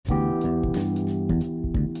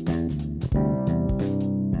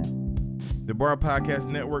Bar Podcast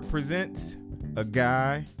Network presents A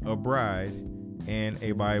Guy, a Bride, and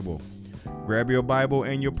a Bible. Grab your Bible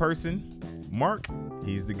and your person. Mark,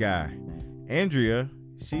 he's the guy. Andrea,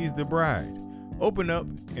 she's the bride. Open up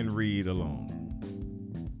and read along.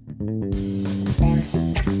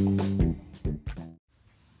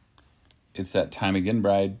 It's that time again,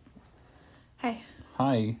 bride. Hi.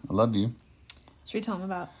 Hi, I love you. Should we tell them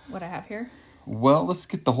about what I have here? Well, let's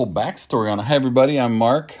get the whole backstory on it. Hi, everybody. I'm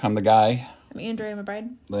Mark. I'm the guy. I'm Andrea. I'm a bride.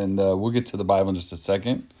 And we'll get to the Bible in just a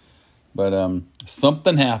second. But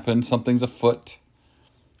something happened. Something's afoot.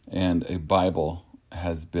 And a Bible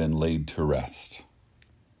has been laid to rest.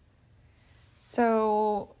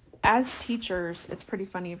 So, as teachers, it's pretty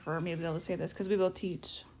funny for me to be able to say this because we both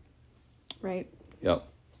teach, right? Yep.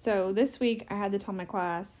 So, this week I had to tell my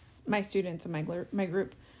class, my students in my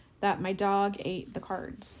group, that my dog ate the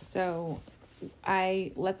cards. So,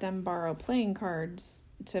 I let them borrow playing cards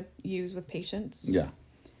to use with patients. Yeah.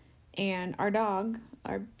 And our dog,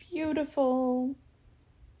 our beautiful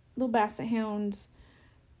little basset hounds,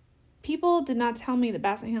 people did not tell me that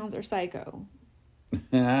basset hounds are psycho.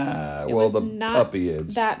 Well, the puppy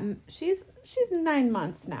is. She's 9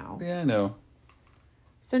 months now. Yeah, I know.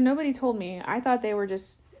 So nobody told me. I thought they were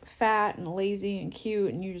just fat and lazy and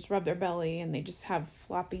cute, and you just rub their belly, and they just have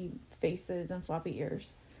floppy faces and floppy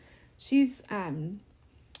ears. She's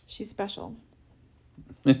special.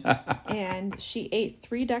 And she ate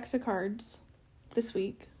 3 decks of cards this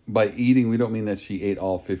week. By eating, we don't mean that she ate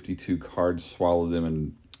all 52 cards, swallowed them,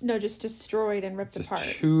 and no, just destroyed and ripped just apart.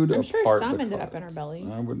 chewed I'm apart. sure some the ended cards. up in her belly.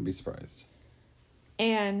 I wouldn't be surprised.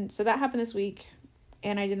 And so that happened this week,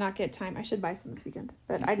 and I did not get time. I should buy some this weekend,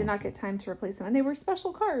 but I did not get time to replace them. And they were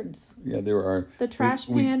special cards. Yeah, they were the trash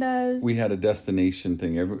pandas. We had a destination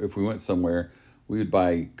thing. If we went somewhere, we would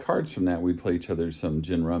buy cards from that. We'd play each other some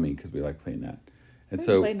gin rummy because we like playing that. And we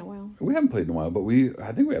so haven't played in a while. We haven't played in a while, but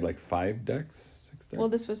I think we had like 5 decks, 6 decks. Well,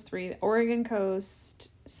 this was 3: Oregon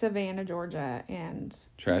Coast, Savannah, Georgia, and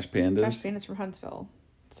Trash Pandas. Trash Pandas from Huntsville.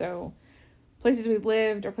 So places we've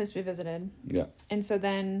lived or places we visited. Yeah. And so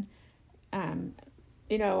then,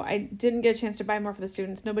 I didn't get a chance to buy more for the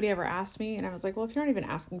students. Nobody ever asked me, and I was like, well, if you're not even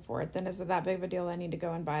asking for it, then is it that big of a deal that I need to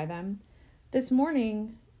go and buy them? This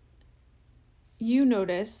morning, you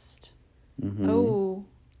noticed, oh,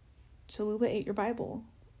 Cholula ate your Bible.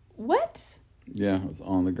 What? Yeah, it was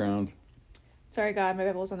on the ground. Sorry, God, my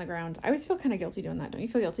Bible was on the ground. I always feel kind of guilty doing that. Don't you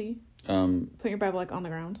feel guilty? Putting your Bible on the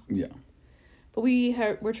ground. Yeah. But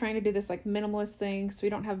we're trying to do this minimalist thing, so we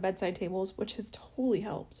don't have bedside tables, which has totally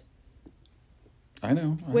helped. I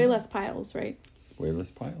know. Way less piles, right? Way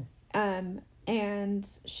less piles. And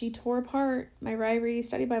she tore apart my Ryrie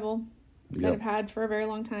study Bible that I've had for a very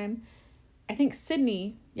long time. I think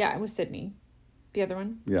Sydney. Yeah, it was Sydney. The other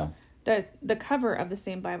one. Yeah. The cover of the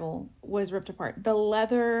same Bible was ripped apart. The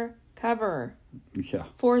leather cover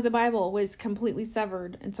for the Bible was completely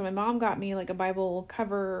severed. And so my mom got me a Bible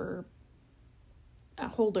cover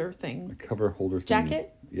holder thing. A cover holder thing.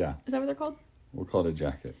 Jacket? Yeah. Is that what they're called? We'll call it a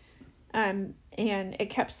jacket. And it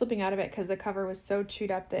kept slipping out of it because the cover was so chewed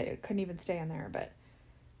up that it couldn't even stay in there. But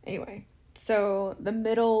anyway, so the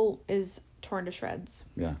middle is torn to shreds.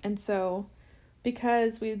 Yeah. And so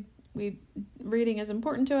because we reading is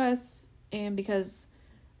important to us, and because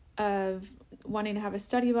of wanting to have a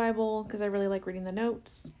study Bible, because I really like reading the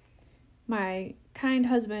notes, my kind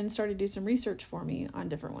husband started to do some research for me on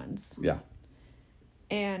different ones. Yeah.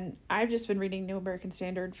 And I've just been reading New American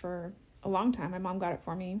Standard for a long time. My mom got it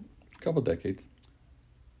for me. A couple decades.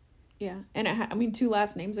 Yeah. And 2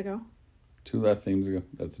 last names ago. 2 last names ago.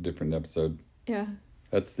 That's a different episode. Yeah.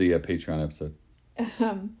 That's the Patreon episode.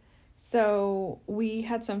 So we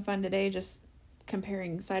had some fun today just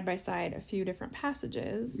comparing side by side a few different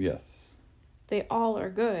passages. Yes. They all are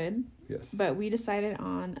good. Yes. But we decided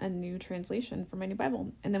on a new translation for my new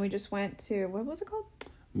Bible. And then we just went to, what was it called?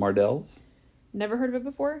 Mardell's. Never heard of it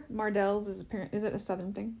before. Mardell's is it a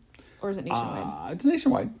Southern thing? Or is it nationwide? It's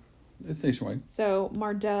nationwide. It's nationwide. So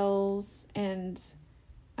Mardell's, and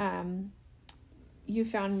you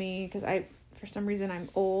found me because for some reason I'm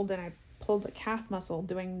old and I pulled a calf muscle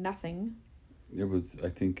doing nothing. It was, I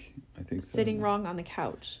think sitting so. wrong on the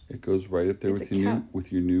couch. It goes right up there with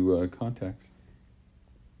your new contacts.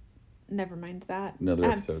 Never mind that. Another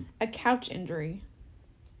episode. A couch injury.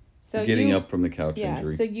 So getting up from the couch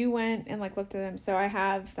injury. So you went and looked at them. So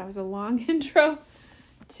that was a long intro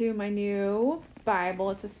to my new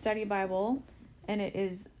Bible. It's a study Bible, and it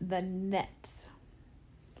is the NET.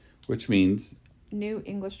 Which means New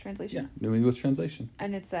English Translation. Yeah, New English Translation.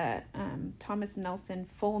 And it's a Thomas Nelson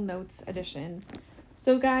Full Notes edition.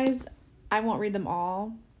 So guys, I won't read them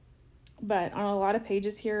all, But on a lot of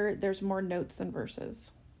pages here, there's more notes than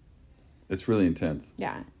verses. It's really intense.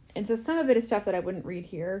 Yeah. And so some of it is stuff that I wouldn't read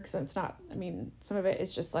here because it's not, I mean, some of it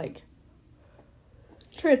is just like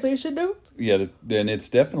translation notes. Yeah, and it's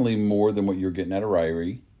definitely more than what you're getting at a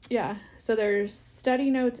Ryrie. Yeah. So there's study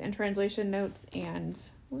notes and translation notes and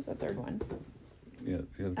what was the third one? Yeah,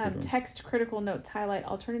 text critical notes highlight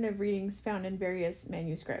alternative readings found in various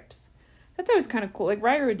manuscripts. That's always kind of cool. Like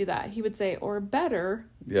Ryrie would do that. He would say, or better.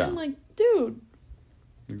 Yeah. I'm like, dude.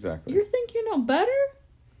 Exactly. You think you know better?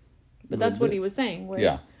 But that's what he was saying was,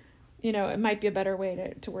 yeah. You know, it might be a better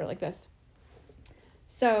way to word it like this.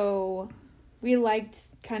 So we liked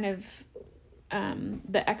kind of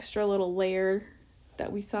the extra little layer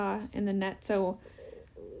that we saw in the net. So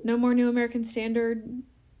no more New American Standard,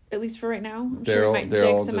 at least for right now. I'm sure we might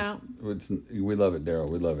dig some out. We love it, Daryl.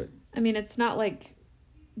 We love it. I mean, it's not like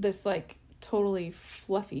this like totally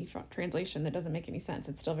fluffy translation that doesn't make any sense.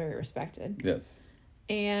 It's still very respected. Yes.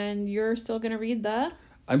 And you're still going to read the...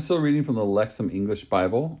 I'm still reading from the Lexham English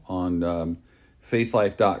Bible on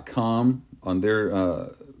faithlife.com on their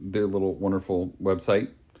little wonderful website.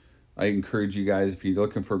 I encourage you guys, if you're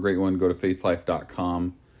looking for a great one, go to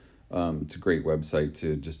faithlife.com. It's a great website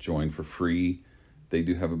to just join for free. They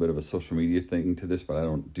do have a bit of a social media thing to this, but I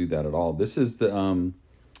don't do that at all. This is the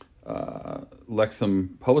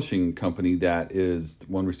Lexham Publishing Company that is the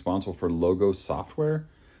one responsible for Logo software.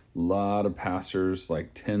 A lot of pastors,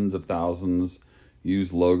 like tens of thousands,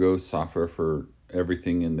 use Logo software for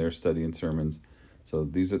everything in their study and sermons. So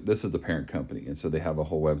this is the parent company, and so they have a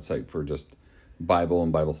whole website for just Bible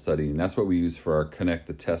and Bible study, and that's what we use for our Connect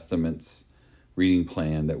the Testaments reading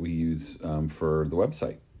plan that we use for the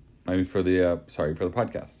website. I mean, for the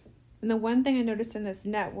podcast. And the one thing I noticed in this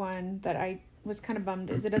net one that I was kind of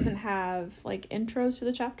bummed is it doesn't have like intros to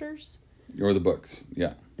the chapters. Or the books,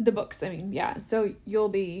 yeah. The books, I mean, yeah. So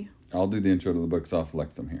I'll do the intro to the books off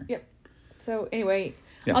Lexham here. Yep. So anyway,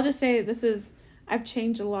 yeah. I'll just say I've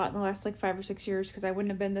changed a lot in the last like 5 or 6 years because I wouldn't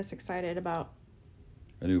have been this excited about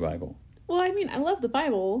a new Bible. Well, I mean, I love the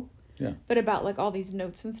Bible. Yeah. But about like all these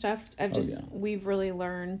notes and stuff, we've really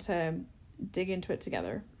learned to dig into it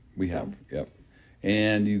together. We have, yep.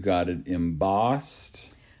 And you got it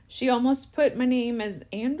embossed. She almost put my name as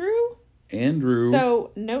Andrew.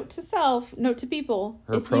 So note to self, note to people.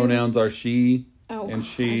 Her pronouns are she and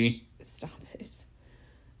she. Stop it.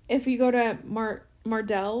 If you go to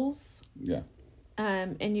Mardell's, yeah,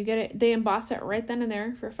 and you get it, they emboss it right then and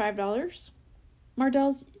there for $5.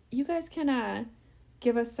 Mardell's, you guys can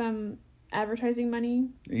give us some advertising money.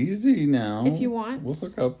 Easy now. If you want, we'll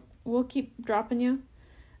hook up. We'll keep dropping you.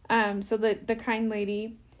 So the kind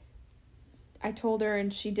lady, I told her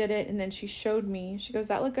and she did it, and then she showed me. She goes,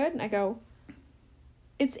 "That look good?" And I go,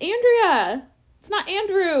 "It's Andrea. It's not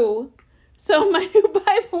Andrew." So my new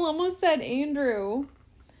Bible almost said Andrew.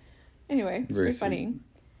 Anyway, it's pretty funny.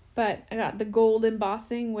 But I got the gold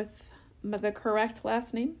embossing with the correct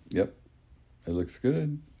last name. Yep. It looks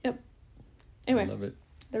good. Yep. Anyway. I love it.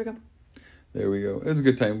 There we go. It was a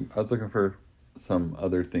good time. I was looking for some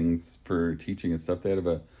other things for teaching and stuff. They had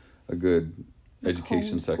a good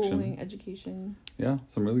education section. Education. Yeah,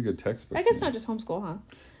 some really good textbooks. I guess not just homeschool, huh?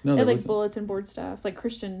 No, they had like bulletin board stuff, like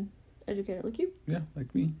Christian educator, like you. Yeah,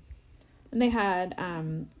 like me. And they had,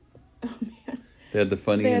 They had the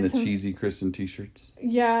funny and the cheesy Christian t-shirts.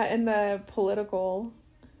 Yeah, and the political.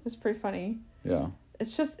 It was pretty funny. Yeah.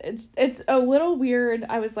 It's just, it's a little weird.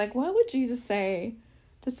 I was like, what would Jesus say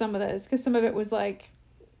to some of this? Because some of it was like,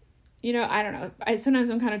 you know, I don't know. Sometimes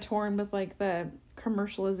I'm kind of torn with like the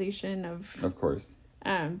commercialization of course.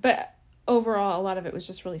 But overall, a lot of it was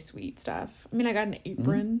just really sweet stuff. I mean, I got an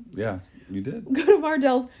apron. Mm-hmm. Yeah, you did. Go to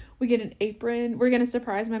Mardell's. We get an apron. We're going to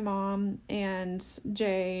surprise my mom and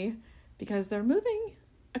Jay because they're moving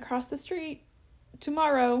across the street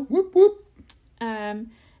tomorrow. Whoop, whoop. And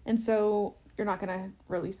so you're not going to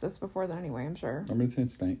release this before then anyway, I'm sure. I'm going to say it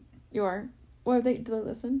tonight. You are? Well, do they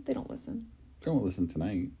listen? They don't listen. They won't listen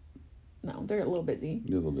tonight. No, they're a little busy.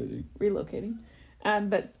 You're a little busy. Relocating.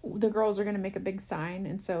 But the girls are going to make a big sign.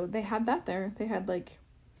 And so they had that there. They had like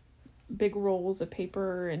big rolls of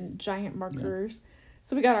paper and giant markers. Yeah.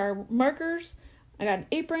 So we got our markers. I got an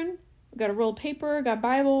apron. We got a roll of paper. Got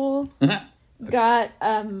Bible. Got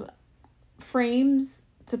frames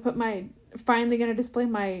to put finally going to display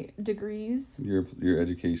my degrees. Your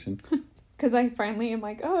education. Because I finally am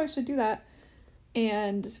like, oh, I should do that.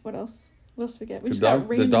 And what else? What else did we get? We just got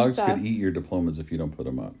random the dogs stuff. Could eat your diplomas if you don't put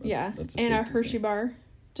them up. That's and a Hershey bar.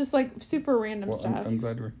 Just like super random stuff. I'm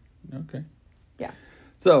glad we're... Okay. Yeah.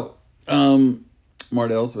 So,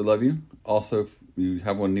 Mardell's, we love you. Also, if you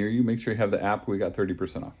have one near you, make sure you have the app. We got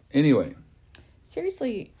 30% off. Anyway.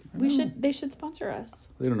 Seriously, they should sponsor us.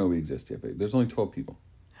 They don't know we exist yet, babe. There's only 12 people.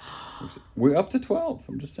 We're up to 12.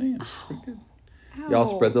 I'm just saying. It's pretty good. Y'all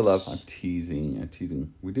spread the love. I'm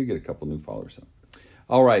teasing. We did get a couple new followers. So.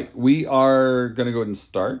 All right. We are going to go ahead and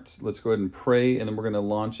start. Let's go ahead and pray, and then we're going to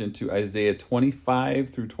launch into Isaiah 25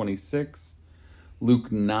 through 26,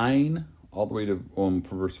 Luke 9, all the way to from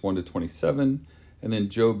verse 1 to 27, and then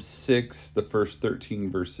Job 6, the first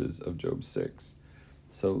 13 verses of Job 6.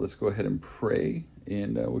 So let's go ahead and pray,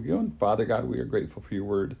 and we'll go on. Father God, we are grateful for your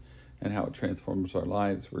word and how it transforms our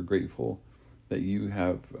lives. We're grateful that you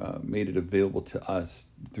have made it available to us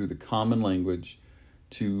through the common language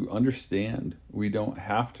to understand. We don't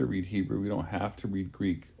have to read Hebrew. We don't have to read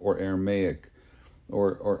Greek or Aramaic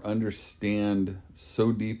or understand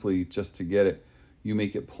so deeply just to get it. You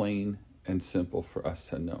make it plain and simple for us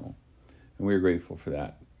to know. And we are grateful for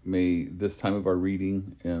that. May this time of our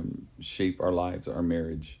reading shape our lives, our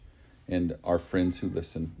marriage, and our friends who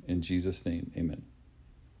listen. In Jesus' name, amen.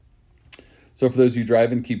 So for those of you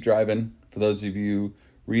driving, keep driving. For those of you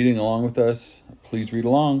reading along with us, please read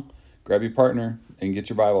along. Grab your partner and get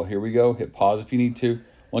your Bible. Here we go. Hit pause if you need to.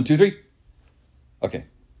 1, 2, 3. Okay.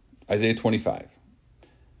 Isaiah 25.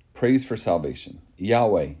 Praise for salvation.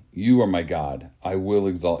 Yahweh, you are my God. I will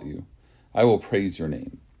exalt you. I will praise your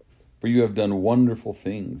name. For you have done wonderful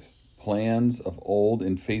things, plans of old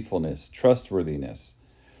in faithfulness, trustworthiness.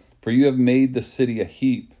 For you have made the city a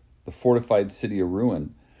heap, the fortified city a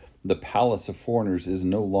ruin. The palace of foreigners is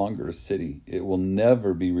no longer a city. It will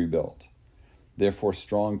never be rebuilt. Therefore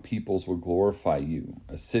strong peoples will glorify you,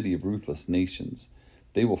 a city of ruthless nations.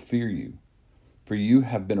 They will fear you. For you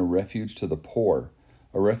have been a refuge to the poor,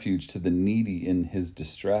 a refuge to the needy in his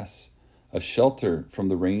distress, a shelter from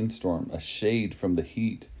the rainstorm, a shade from the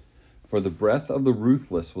heat. For the breath of the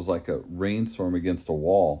ruthless was like a rainstorm against a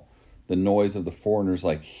wall, the noise of the foreigners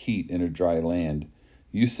like heat in a dry land.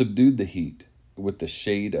 You subdued the heat with the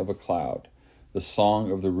shade of a cloud. The song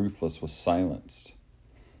of the ruthless was silenced.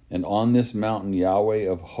 And on this mountain Yahweh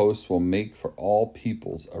of hosts will make for all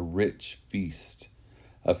peoples a rich feast,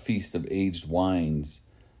 a feast of aged wines,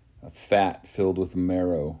 a fat filled with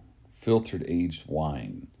marrow, filtered aged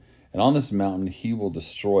wine. And on this mountain he will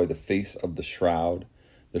destroy the face of the shroud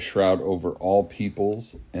over all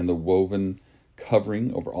peoples, and the woven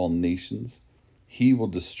covering over all nations. He will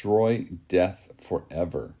destroy death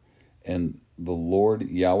forever, and the Lord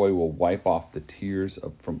Yahweh will wipe off the tears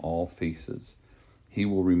from all faces. He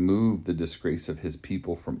will remove the disgrace of his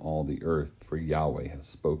people from all the earth, for Yahweh has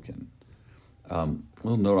spoken. A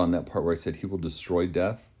little note on that part where I said he will destroy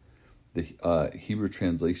death. The Hebrew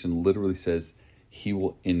translation literally says he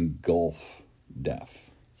will engulf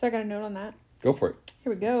death. So I got a note on that. Go for it.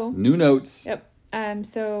 Here we go. New notes. Yep.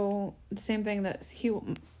 So the same thing that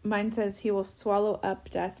mine says he will swallow up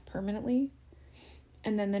death permanently.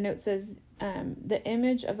 And then the note says, the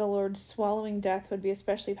image of the Lord swallowing death would be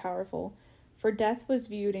especially powerful, for death was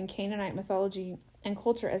viewed in Canaanite mythology and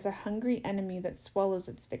culture as a hungry enemy that swallows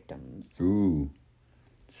its victims. Ooh.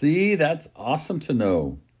 See, that's awesome to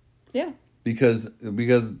know. Yeah. Because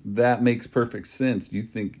that makes perfect sense. You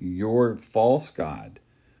think your false god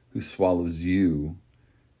who swallows you,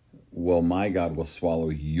 well, my God will swallow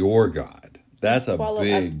your God. That's a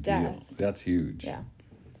big deal. That's huge. Yeah.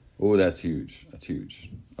 Oh, that's huge. That's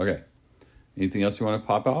huge. Okay. Anything else you want to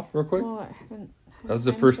pop off real quick? Well, I haven't that was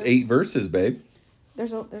the first 8 verses, babe.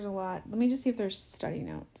 There's a lot. Let me just see if there's study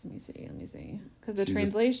notes. Let me see. Because the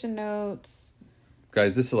translation notes.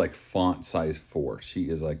 Guys, this is like font size 4. She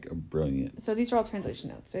is like a brilliant. So these are all translation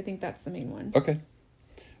notes. So I think that's the main one. Okay.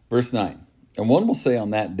 Verse 9. And one will say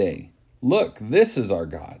on that day, look, this is our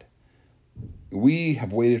God. We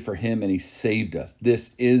have waited for him and he saved us.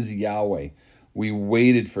 This is Yahweh. We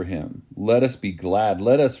waited for him. Let us be glad.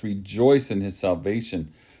 Let us rejoice in his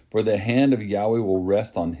salvation. For the hand of Yahweh will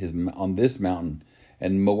rest on this mountain,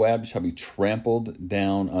 and Moab shall be trampled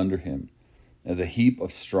down under him, as a heap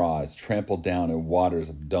of straw is trampled down in waters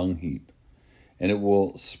of dung heap. And it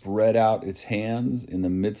will spread out its hands in the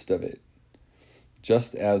midst of it,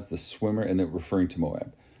 just as the swimmer, and they're referring to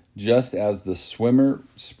Moab, just as the swimmer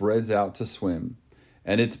spreads out to swim,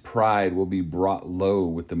 and its pride will be brought low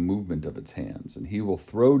with the movement of its hands. And he will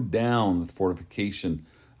throw down the fortification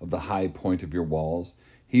of the high point of your walls.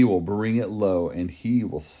 He will bring it low, and he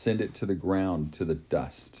will send it to the ground, to the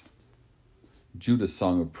dust. Judah's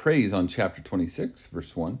song of praise on chapter 26,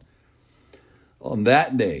 verse 1. On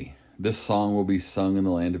that day, this song will be sung in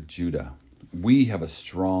the land of Judah. We have a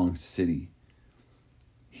strong city.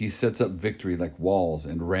 He sets up victory like walls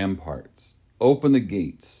and ramparts. Open the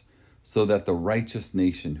gates so that the righteous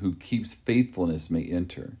nation who keeps faithfulness may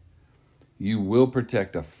enter. You will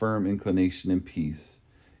protect a firm inclination in peace.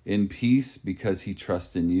 In peace because he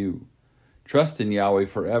trusts in you. Trust in Yahweh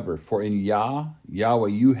forever, for in Yahweh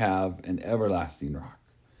you have an everlasting rock.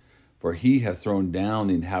 For he has thrown down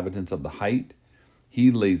the inhabitants of the height. He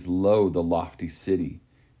lays low the lofty city.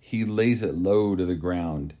 He lays it low to the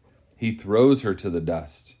ground. He throws her to the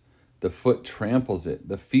dust. The foot tramples it,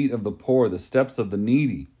 the feet of the poor, the steps of the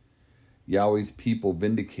needy. Yahweh's people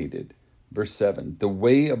vindicated. Verse 7, the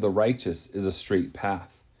way of the righteous is a straight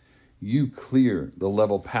path. You clear the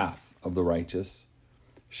level path of the righteous.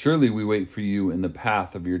 Surely we wait for you in the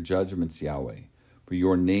path of your judgments, Yahweh, for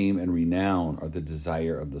your name and renown are the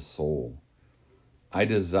desire of the soul. I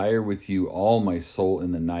desire with you all my soul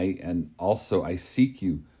in the night, and also I seek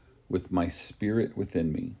you with my spirit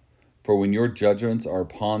within me. For when your judgments are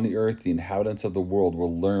upon the earth, the inhabitants of the world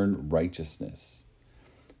will learn righteousness.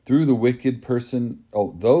 Though the wicked person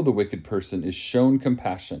is shown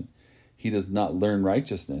compassion, he does not learn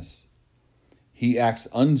righteousness. He acts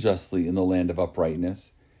unjustly in the land of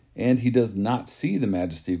uprightness, and he does not see the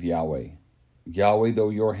majesty of Yahweh. Yahweh, though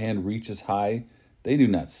your hand reaches high, they do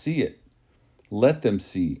not see it. Let them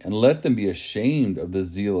see, and let them be ashamed of the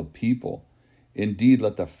zeal of people. Indeed,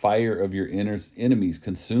 let the fire of your enemies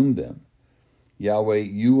consume them. Yahweh,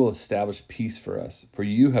 you will establish peace for us, for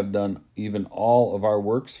you have done even all of our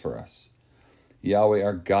works for us. Yahweh,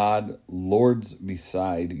 our God, lords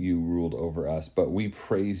beside you ruled over us, but we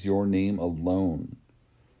praise your name alone.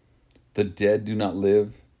 The dead do not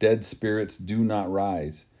live, dead spirits do not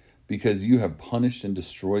rise, because you have punished and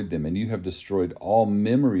destroyed them, and you have destroyed all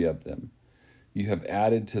memory of them. You have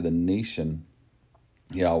added to the nation,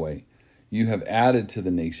 Yahweh. You have added to the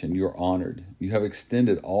nation, you are honored. You have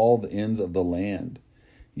extended all the ends of the land.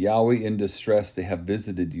 Yahweh, in distress, they have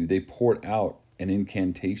visited you. They poured out an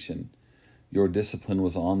incantation. Your discipline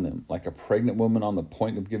was on them. Like a pregnant woman on the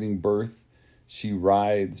point of giving birth, she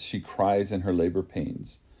writhes, she cries in her labor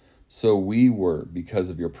pains. So we were because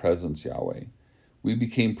of your presence, Yahweh. We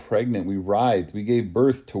became pregnant, we writhed, we gave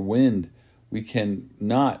birth to wind. We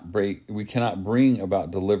cannot bring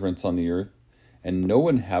about deliverance on the earth, and no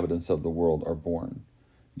inhabitants of the world are born.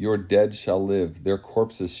 Your dead shall live, their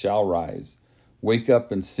corpses shall rise. Wake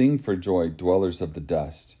up and sing for joy, dwellers of the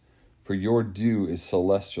dust, for your dew is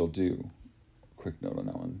celestial dew. Quick note on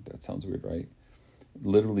that one. That sounds weird, right?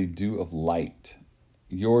 Literally dew of light.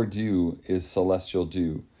 Your dew is celestial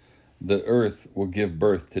dew. The earth will give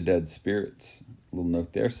birth to dead spirits. A little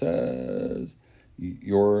note there says,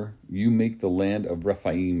 you make the land of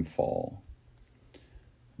Rephaim fall.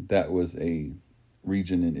 That was a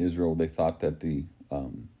region in Israel. They thought that the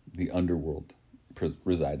underworld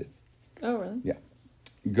resided. Oh, really? Yeah.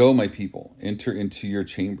 Go, my people, enter into your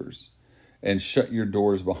chambers, and shut your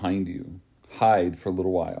doors behind you. Hide for a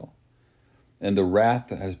little while. And the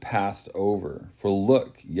wrath has passed over. For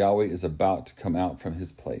look, Yahweh is about to come out from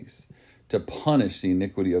his place, to punish the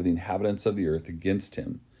iniquity of the inhabitants of the earth against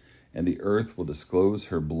him. And the earth will disclose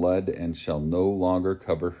her blood and shall no longer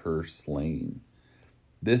cover her slain.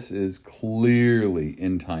 This is clearly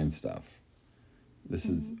end time stuff. This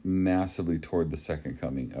is massively toward the second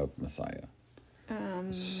coming of Messiah.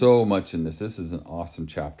 So much in this. This is an awesome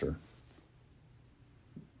chapter.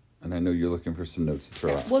 And I know you're looking for some notes to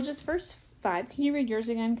throw out. Well, just verse 5. Can you read yours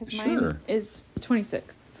again? Because mine is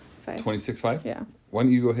 26:5. 26:5? Yeah. Why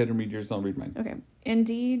don't you go ahead and read yours and I'll read mine. Okay.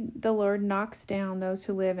 Indeed, the Lord knocks down those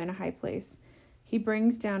who live in a high place. He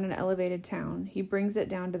brings down an elevated town. He brings it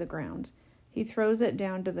down to the ground. He throws it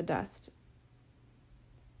down to the dust.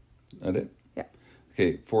 That it? Yeah.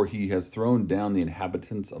 Okay. For he has thrown down the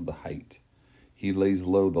inhabitants of the height. He lays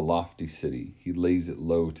low the lofty city. He lays it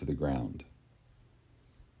low to the ground.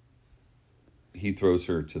 He throws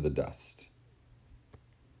her to the dust.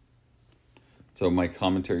 So my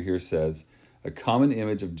commentary here says, a common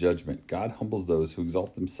image of judgment. God humbles those who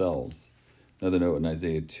exalt themselves. Another note in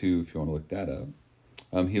Isaiah 2, if you want to look that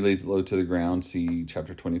up. He lays it low to the ground. See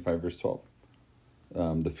chapter 25, verse 12.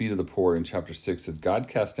 The feet of the poor in chapter 6 says, God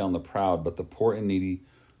cast down the proud, but the poor and needy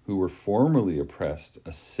who were formerly oppressed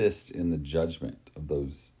assist in the judgment of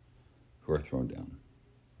those who are thrown down.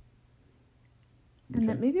 And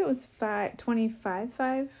then maybe it was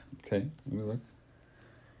 25:5. Okay, let me look.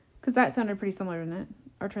 Because that sounded pretty similar, didn't it?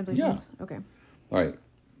 Our translations? Yeah. Okay. All right.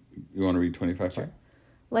 You want to read 25:5? Sure.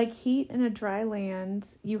 Like heat in a dry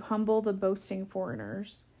land, you humble the boasting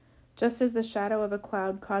foreigners. Just as the shadow of a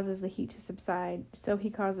cloud causes the heat to subside, so he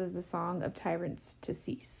causes the song of tyrants to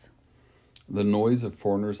cease. The noise of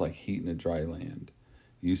foreigners like heat in a dry land.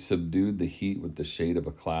 You subdued the heat with the shade of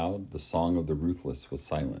a cloud. The song of the ruthless was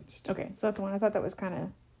silenced. Okay, so that's the one. I thought that was kind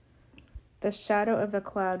of The shadow of the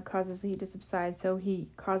cloud causes the heat to subside, so he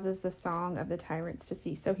causes the song of the tyrants to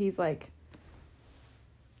cease. So he's like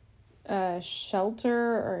a shelter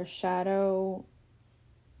or a shadow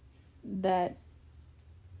that...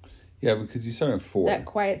 Yeah, because you start at 4. That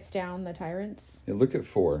quiets down the tyrants. Yeah, look at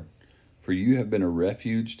 4. For you have been a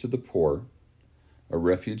refuge to the poor, a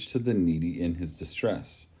refuge to the needy in his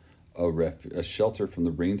distress, a shelter from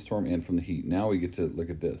the rainstorm and from the heat. Now we get to look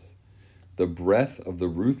at this. The breath of the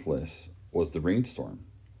ruthless was the rainstorm.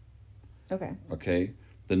 Okay. Okay.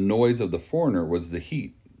 The noise of the foreigner was the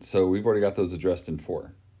heat. So we've already got those addressed in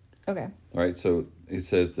 4. Okay. All right. So it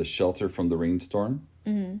says the shelter from the rainstorm.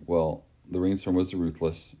 Mm-hmm. Well, the rainstorm was the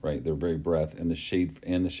ruthless, right? Their very breath, and the shade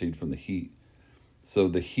from the heat. So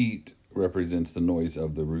the heat represents the noise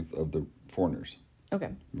of the foreigners.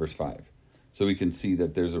 Okay. Verse 5. So we can see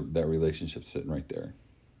that there's that relationship sitting right there.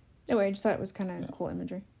 Oh, I just thought it was kind of cool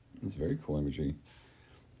imagery. It's very cool imagery.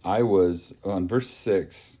 I was on verse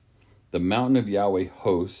 6. The mountain of Yahweh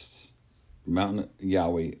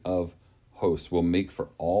of hosts will make for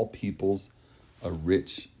all peoples a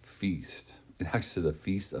rich feast. It actually says a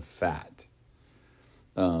feast of fat.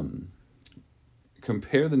 Compare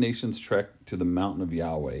the nation's trek to the mountain of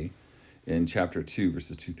Yahweh in chapter 2,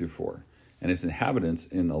 verses 2 through 4. And its inhabitants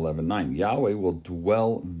in 11:9. Yahweh will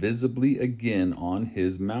dwell visibly again on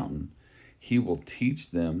his mountain. He will teach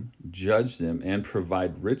them, judge them, and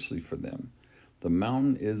provide richly for them. The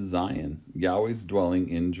mountain is Zion, Yahweh's dwelling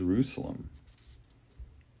in Jerusalem.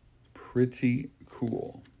 Pretty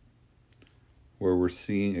cool. Where we're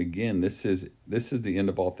seeing again, this is the end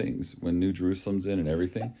of all things. When New Jerusalem's in and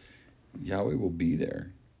everything, Yahweh will be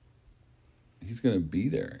there. He's going to be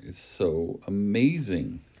there. It's so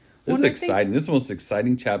amazing. This is exciting. This is the most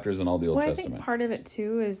exciting chapters in all the Old Testament. I think part of it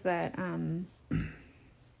too is that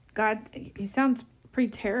God, he sounds pretty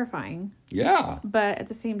terrifying. Yeah. But at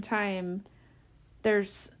the same time,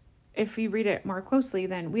 if you read it more closely,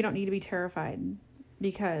 then we don't need to be terrified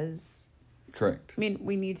because... Correct. I mean,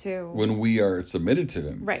 we need to... When we are submitted to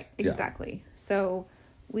him. Right, exactly. Yeah. So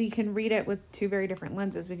we can read it with 2 very different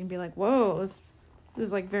lenses. We can be like, whoa, this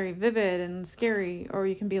is like very vivid and scary. Or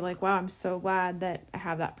you can be like, wow, I'm so glad that I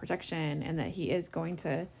have that protection and that he is going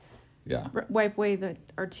to wipe away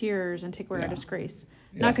our tears and take away our disgrace.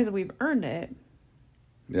 Yeah. Not because we've earned it.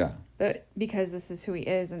 Yeah. But because this is who he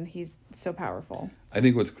is and he's so powerful. I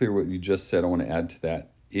think what's clear, what you just said, I want to add to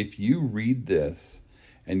that. If you read this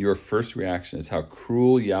and your first reaction is how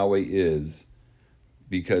cruel Yahweh is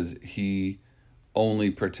because he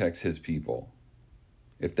only protects his people.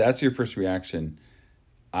 If that's your first reaction,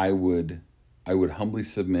 I would humbly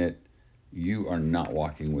submit you are not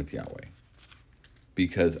walking with Yahweh.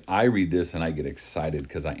 Because I read this and I get excited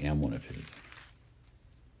because I am one of his.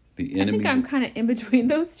 The enemies, I think I'm kind of in between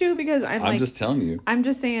those two because I'm just telling you. I'm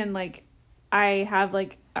just saying, like, I have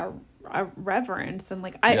like a reverence and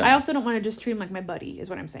like I also don't want to just treat him like my buddy is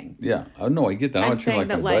what I'm saying. Yeah. Oh no, I get that. I want to treat him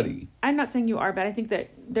like my buddy. I'm not saying you are, but I think that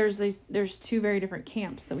there's 2 very different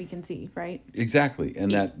camps that we can see, right? Exactly.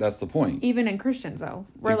 And that's the point. Even in Christians though.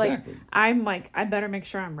 Where exactly. I'm like, I better make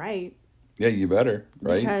sure I'm right. Yeah, you better,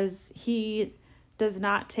 right? Because he does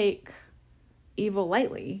not take evil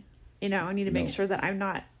lightly. You know, I need to make sure that I'm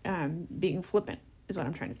not being flippant is what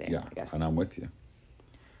I'm trying to say. Yeah, I guess. And I'm with you.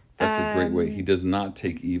 That's a great way. He does not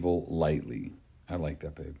take evil lightly. I like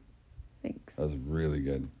that, babe. Thanks. That was really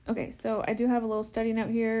good. Okay, so I do have a little study note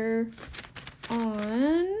here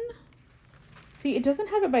on... See, it doesn't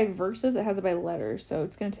have it by verses. It has it by letters, so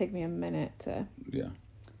it's going to take me a minute to... Yeah.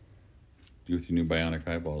 Do with your new bionic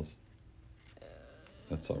eyeballs.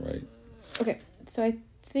 That's all right. Okay, so I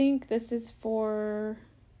think this is for...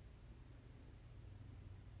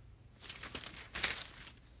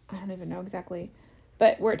 I don't even know exactly.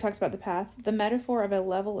 But where it talks about the path, the metaphor of a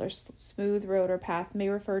level or smooth road or path may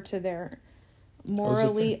refer to their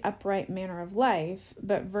morally upright manner of life.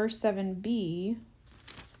 But verse 7b...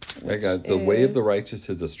 I got the way of the righteous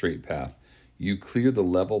is a straight path. You clear the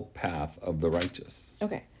level path of the righteous.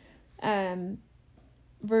 Okay.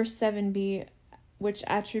 Verse 7b, which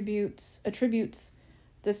attributes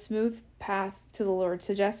the smooth path to the Lord,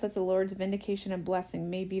 suggests that the Lord's vindication and blessing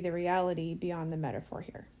may be the reality beyond the metaphor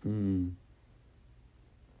here.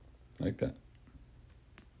 Like that.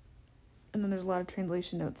 And then there's a lot of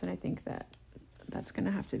translation notes, and I think that's going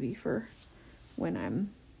to have to be for when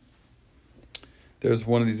I'm... There's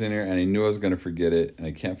one of these in here, and I knew I was going to forget it, and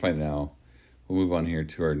I can't find it now. We'll move on here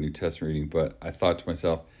to our New Testament reading, but I thought to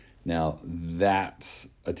myself, now that's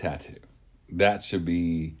a tattoo. That should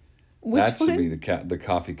be... Which one? Should be the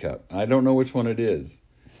coffee cup. I don't know which one it is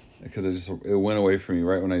because it went away from me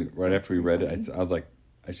right after we read it. I was like,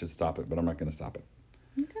 I should stop it, but I'm not going to stop it.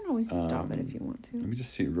 You can always stop it if you want to. Let me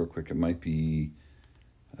just see it real quick. It might be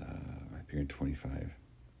here in 25.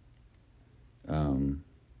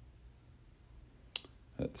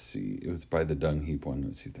 Let's see. It was by the dung heap one.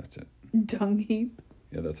 Let's see if that's it. Dung heap?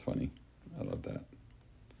 Yeah, that's funny. I love that.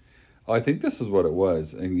 Oh, I think this is what it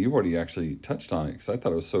was. And you've already actually touched on it because I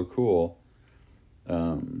thought it was so cool.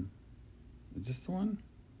 Is this the one?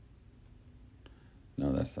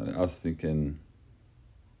 No, that's not it. I was thinking...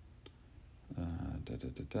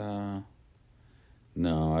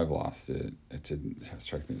 No, I've lost it. It didn't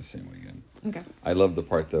strike me the same way again. Okay. I love the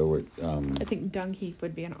part though where I think dung heap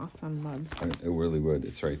would be an awesome mug. It really would.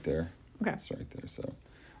 It's right there. Okay. It's right there. So,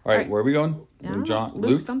 all right, where are we going? Yeah,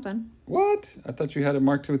 Luke something. What? I thought you had it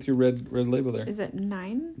marked with your red label there. Is it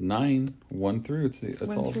 9? 9, 1 through. It's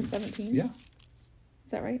 1 all through 17. Yeah.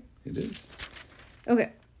 Is that right? It is.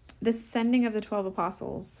 Okay. The sending of the 12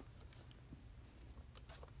 apostles.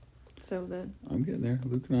 So I'm getting there.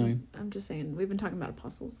 Luke 9. I'm just saying, we've been talking about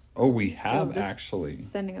apostles. Oh, we have so actually.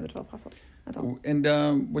 Sending of the 12 apostles. That's all. And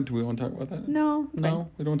what do we want to talk about that? No. We don't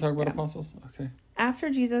want to talk about apostles? Okay. After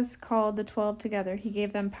Jesus called the 12 together, he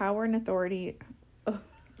gave them power and authority.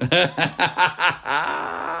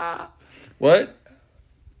 What?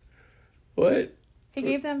 He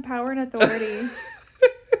gave them power and authority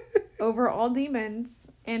over all demons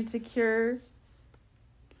and to cure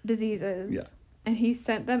diseases. Yeah. And he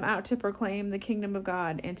sent them out to proclaim the kingdom of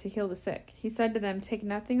God and to heal the sick. He said to them, take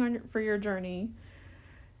nothing for your journey.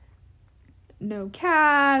 No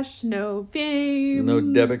cash, no fame. No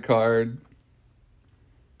debit card.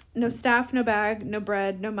 No staff, no bag, no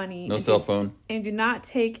bread, no money. No cell phone. And do not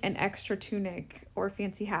take an extra tunic or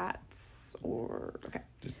fancy hats or... Okay.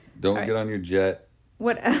 Just don't get on your jet.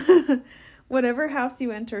 Whatever house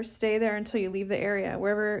you enter, stay there until you leave the area.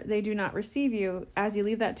 Wherever they do not receive you, as you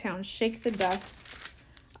leave that town, shake the dust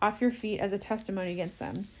off your feet as a testimony against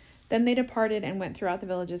them. Then they departed and went throughout the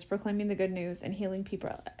villages, proclaiming the good news and healing people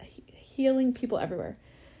everywhere.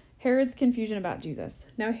 Herod's confusion about Jesus.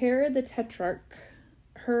 Now Herod the Tetrarch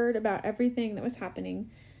heard about everything that was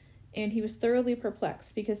happening, and he was thoroughly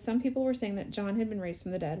perplexed, because some people were saying that John had been raised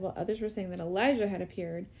from the dead, while others were saying that Elijah had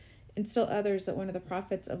appeared, and still others that one of the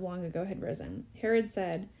prophets of long ago had risen. Herod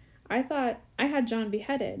said, I thought I had John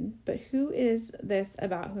beheaded, but who is this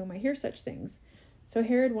about whom I hear such things? So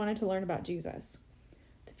Herod wanted to learn about Jesus.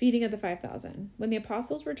 The feeding of the 5,000. When the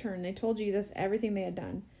apostles returned, they told Jesus everything they had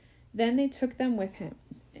done. Then they took them with him,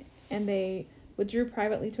 and they withdrew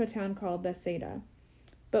privately to a town called Bethsaida.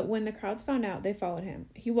 But when the crowds found out, they followed him.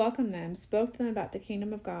 He welcomed them, spoke to them about the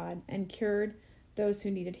kingdom of God, and cured those who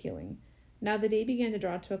needed healing. Now the day began to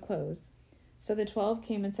draw to a close. So the 12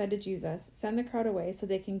 came and said to Jesus, send the crowd away so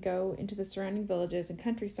they can go into the surrounding villages and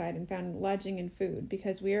countryside and find lodging and food,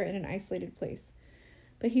 because we are in an isolated place.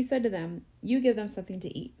 But he said to them, you give them something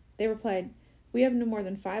to eat. They replied, we have no more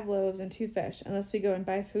than 5 loaves and 2 fish, unless we go and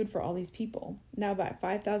buy food for all these people. Now about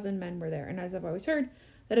 5,000 men were there, and as I've always heard,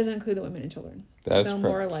 that doesn't include the women and children. That's so correct.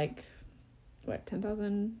 More like,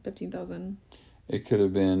 10,000, 15,000? It could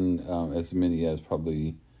have been as many as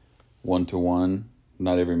probably 1 to 1.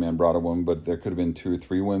 Not every man brought a woman, but there could have been 2 or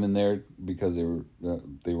 3 women there because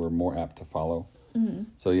they were more apt to follow. Mm-hmm.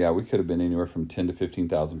 So yeah, we could have been anywhere from 10 to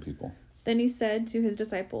 15,000 people. Then he said to his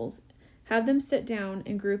disciples, have them sit down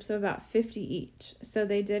in groups of about 50 each. So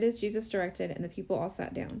they did as Jesus directed, and the people all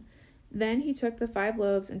sat down. Then he took the 5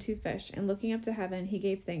 loaves and 2 fish, and looking up to heaven, he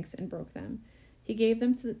gave thanks and broke them. He gave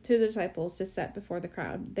them to the disciples to set before the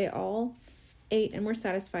crowd. They all ate and were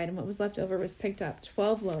satisfied, and what was left over was picked up,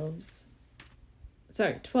 12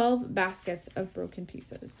 baskets of broken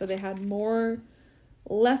pieces. So they had more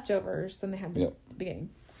leftovers than they had in the beginning.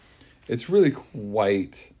 It's really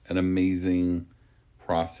quite an amazing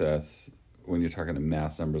process when you're talking to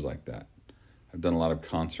mass numbers like that. I've done a lot of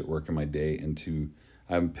concert work in my day, and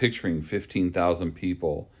I'm picturing 15,000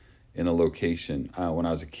 people in a location. When I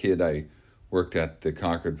was a kid, I worked at the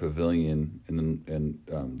Concord Pavilion in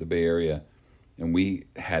the Bay Area, and we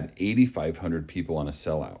had 8,500 people on a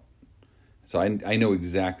sellout. So I know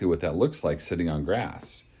exactly what that looks like sitting on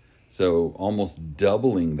grass. So almost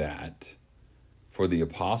doubling that for the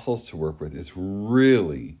apostles to work with is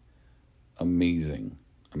really amazing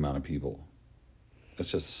amount of people.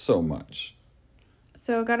 It's just so much.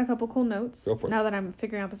 So got a couple cool notes. Go for it. Now that I'm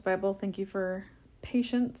figuring out this Bible, thank you for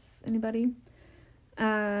patience, anybody.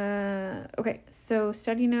 Okay, so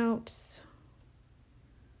study notes.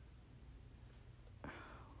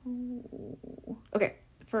 Okay,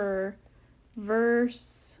 for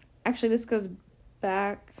verse... Actually, this goes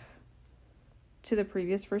back to the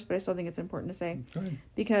previous verse, but I still think it's important to say. Go ahead.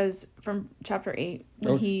 Because from chapter 8,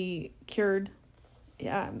 when he cured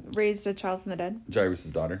raised a child from the dead. Jairus'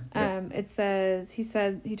 daughter. It says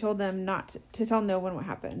he told them not to tell no one what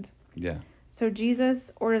happened. Yeah. So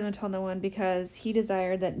Jesus ordered them to tell no one because he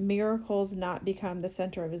desired that miracles not become the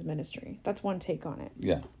center of his ministry. That's one take on it.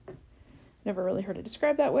 Yeah. Never really heard it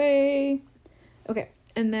described that way. Okay.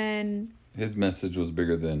 And then... His message was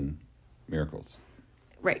bigger than miracles.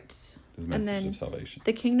 Right. His message of salvation.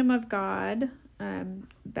 The kingdom of God,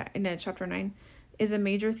 back in chapter 9, is a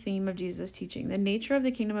major theme of Jesus' teaching. The nature of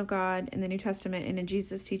the kingdom of God in the New Testament and in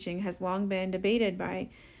Jesus' teaching has long been debated by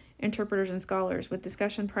interpreters and scholars, with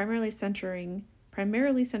discussion primarily centering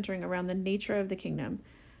around the nature of the kingdom,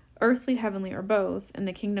 earthly, heavenly, or both, and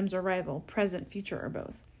the kingdom's arrival, present, future, or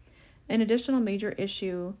both. An additional major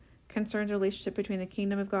issue concerns the relationship between the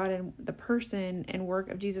kingdom of God and the person and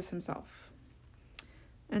work of Jesus himself.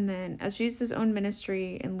 And then, as Jesus' own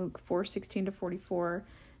ministry in Luke 4:16-44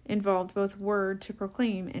 involved both word to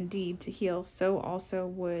proclaim and deed to heal, so also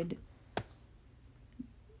would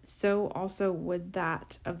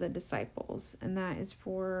that of the disciples. And that is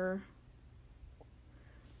for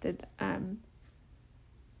that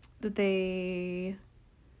they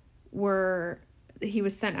were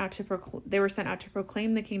sent out to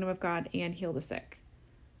proclaim the kingdom of God and heal the sick.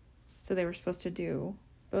 So they were supposed to do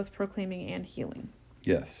both proclaiming and healing.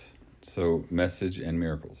 Yes. So message and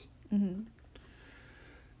miracles. Mm-hmm.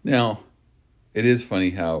 Now, it is funny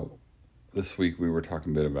how this week we were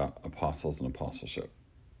talking a bit about apostles and apostleship.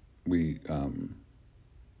 We've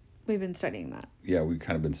been studying that. Yeah, we've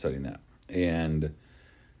kind of been studying that. And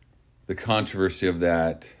the controversy of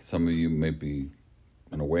that, some of you may be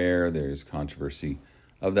unaware, there's controversy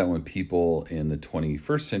of that when people in the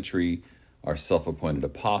 21st century are self-appointed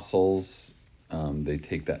apostles. They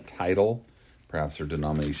take that title. Perhaps their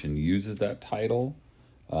denomination uses that title.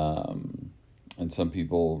 And some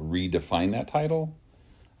people redefine that title.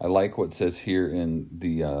 I like what it says here in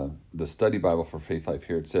the study Bible for Faith Life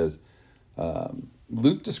here. It says,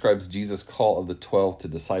 Luke describes Jesus' call of the 12 to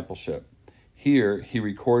discipleship. Here, he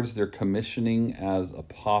records their commissioning as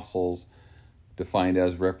apostles, defined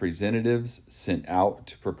as representatives sent out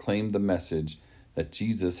to proclaim the message that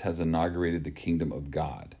Jesus has inaugurated the kingdom of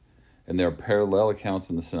God. And there are parallel accounts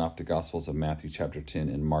in the Synoptic Gospels of Matthew chapter 10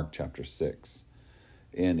 and Mark chapter 6.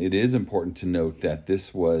 And it is important to note that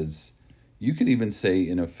this was, you could even say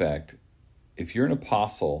in effect, if you're an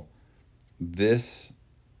apostle, this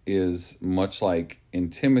is much like in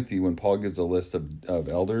Timothy when Paul gives a list of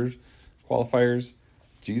elders, qualifiers.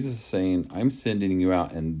 Jesus is saying, I'm sending you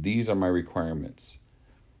out and these are my requirements.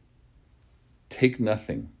 Take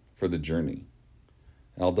nothing for the journey.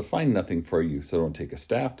 And I'll define nothing for you. So don't take a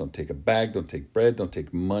staff, don't take a bag, don't take bread, don't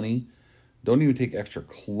take money. Don't even take extra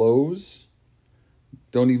clothes.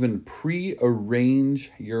 Don't even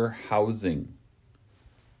pre-arrange your housing.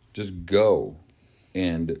 Just go.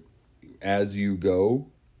 And as you go,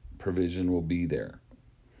 provision will be there.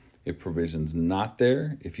 If provision's not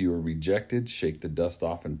there, if you are rejected, shake the dust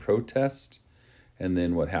off and protest. And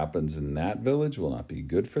then what happens in that village will not be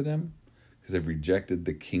good for them because they've rejected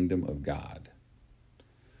the kingdom of God.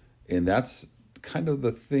 And that's kind of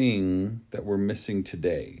the thing that we're missing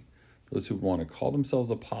today. Those who want to call themselves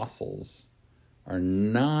apostles are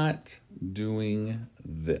not doing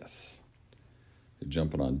this. They're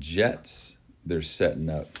jumping on jets. They're setting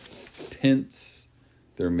up tents.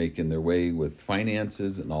 They're making their way with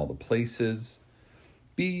finances in all the places.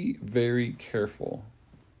 Be very careful,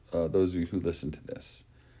 those of you who listen to this.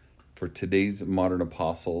 For today's modern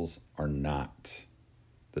apostles are not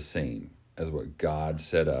the same as what God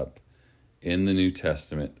set up in the New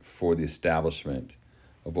Testament for the establishment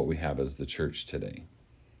of what we have as the church today.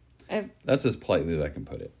 That's as politely as I can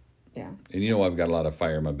put it. Yeah. And you know I've got a lot of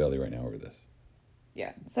fire in my belly right now over this.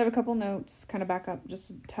 Yeah. So I have a couple notes, kind of back up just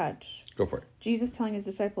a touch. Go for it. Jesus telling his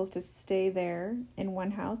disciples to stay there in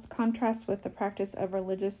one house contrasts with the practice of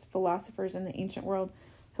religious philosophers in the ancient world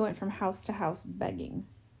who went from house to house begging.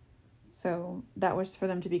 So that was for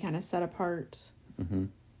them to be kind of set apart. Mm-hmm.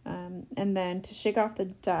 And then to shake off the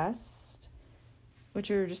dust, which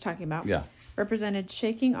we were just talking about, represented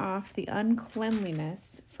shaking off the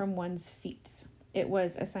uncleanliness from one's feet. It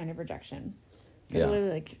was a sign of rejection. So literally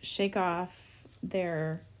like shake off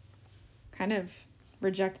their, kind of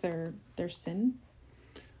reject their sin.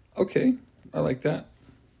 Okay, I like that.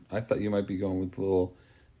 I thought you might be going with a little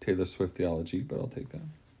Taylor Swift theology, but I'll take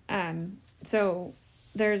that. So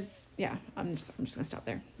there's, I'm just gonna stop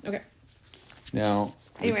there. Okay. Now,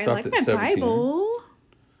 anyway, I like my 17. Bible.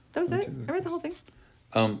 That was it. I read the whole thing.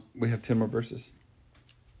 We have 10 more verses.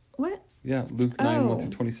 What? Yeah, Luke 9, 1 through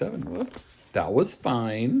 27. Whoops. That was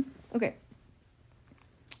fine. Okay.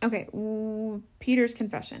 Peter's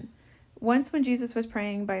confession. Once when Jesus was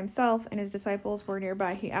praying by himself and his disciples were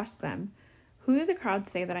nearby, he asked them, "Who do the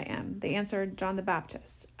crowds say that I am?" They answered, "John the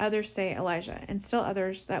Baptist. Others say Elijah, and still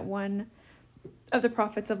others that one of the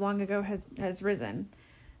prophets of long ago has risen."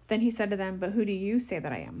 Then he said to them, "But who do you say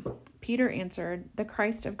that I am?" Peter answered, "The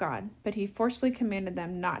Christ of God." But he forcefully commanded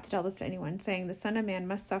them not to tell this to anyone, saying, "The Son of Man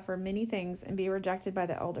must suffer many things and be rejected by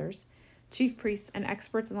the elders, chief priests, and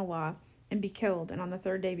experts in the law, and be killed, and on the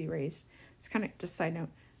third day be raised." It's kind of, just side note,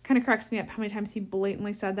 kind of cracks me up how many times he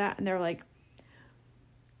blatantly said that, and they're like,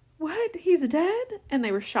 "What? He's dead?" And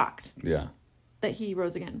they were shocked. Yeah. That he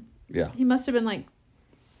rose again. Yeah. He must have been like,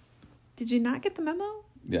 "Did you not get the memo?"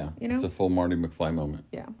 Yeah. You know? It's a full Marty McFly moment.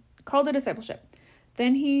 Yeah. Call to discipleship.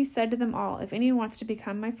 Then he said to them all, "If anyone wants to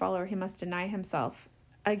become my follower, he must deny himself."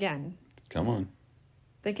 Again. Come on.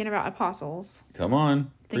 Thinking about apostles. Come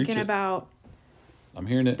on. Thinking about... I'm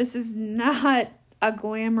hearing it. This is not a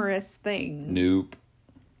glamorous thing. Nope.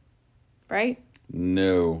 Right?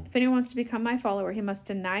 No. If anyone wants to become my follower, he must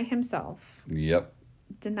deny himself. Yep.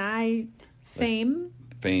 Deny fame.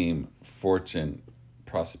 Fame, fortune,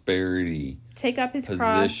 prosperity. Take up his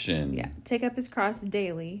position. cross. Yeah. Take up his cross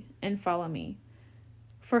daily and follow me.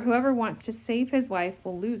 For whoever wants to save his life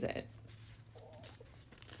will lose it.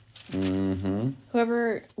 Mm-hmm.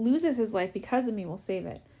 Whoever loses his life because of me will save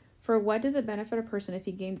it. For what does it benefit a person if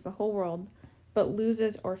he gains the whole world, but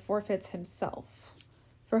loses or forfeits himself?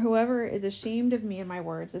 For whoever is ashamed of me and my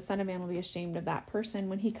words, the Son of Man will be ashamed of that person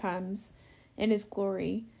when he comes in his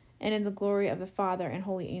glory and in the glory of the Father and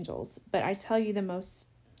holy angels. But I tell you most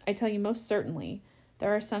certainly,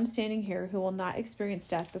 there are some standing here who will not experience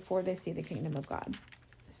death before they see the kingdom of God.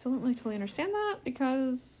 I still don't really totally understand that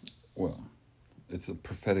because... Well, it's a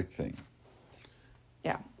prophetic thing.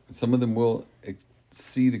 Yeah. Some of them will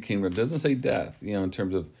see the kingdom. It doesn't say death, in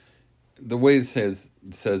terms of the way it says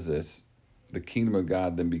this, the kingdom of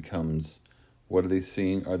God then becomes, what are they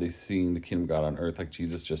seeing? Are they seeing the kingdom of God on earth? Like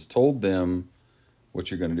Jesus just told them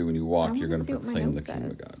what you're going to do when you walk. You're going to proclaim the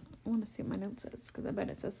kingdom of God. I want to see what my note says because I bet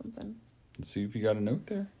it says something. Let's see if you got a note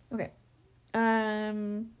there. Okay.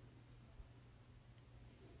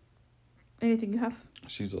 Anything you have?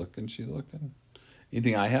 She's looking.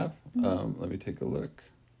 Anything I have? Mm-hmm. Let me take a look.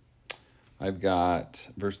 I've got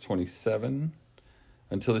verse 27.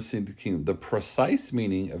 Until they see the kingdom. The precise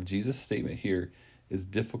meaning of Jesus' statement here is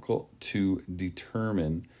difficult to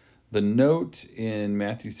determine. The note in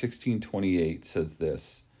Matthew 16:28 says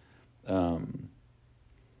this.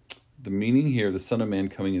 The meaning here, the Son of Man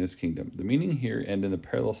coming in his kingdom. The meaning here and in the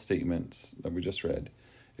parallel statements that we just read,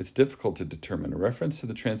 it's difficult to determine. A reference to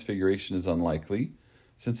the transfiguration is unlikely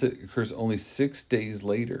since it occurs only 6 days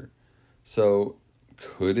later. So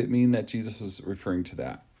could it mean that Jesus was referring to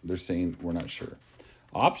that? They're saying we're not sure.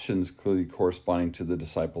 Options clearly corresponding to the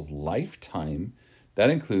disciples' lifetime. That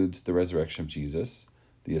includes the resurrection of Jesus,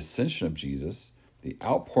 the ascension of Jesus, the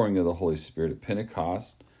outpouring of the Holy Spirit at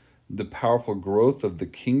Pentecost, the powerful growth of the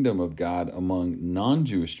kingdom of God among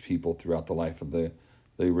non-Jewish people throughout the life of the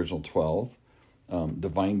original 12,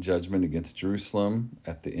 divine judgment against Jerusalem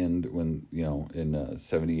at the end when, in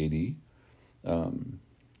 70 AD.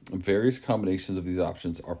 Various combinations of these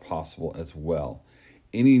options are possible as well.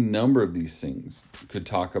 Any number of these things could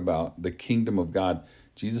talk about the kingdom of God.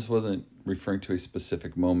 Jesus wasn't referring to a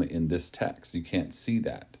specific moment in this text. You can't see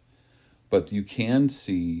that. But you can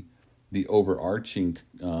see the overarching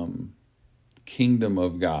kingdom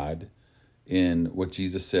of God in what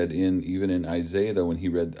Jesus said even in Isaiah, though, when he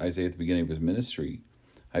read Isaiah at the beginning of his ministry.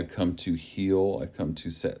 I've come to heal. I've come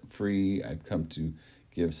to set free. I've come to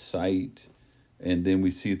give sight. And then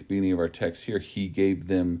we see at the beginning of our text here, he gave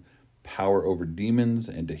them power over demons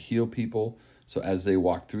and to heal people. So as they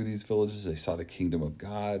walked through these villages, they saw the kingdom of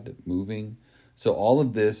God moving. So all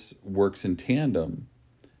of this works in tandem,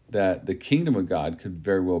 that the kingdom of God could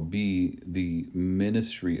very well be the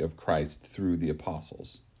ministry of Christ through the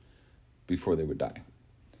apostles before they would die.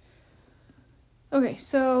 Okay,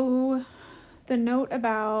 so the note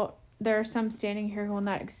about there are some standing here who will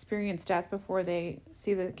not experience death before they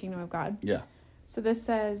see the kingdom of God. Yeah. So this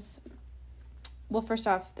says, well, first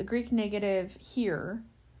off, the Greek negative here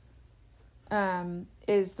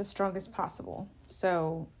is the strongest possible.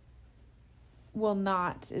 So will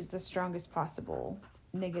not is the strongest possible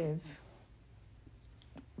negative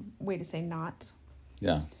way to say not.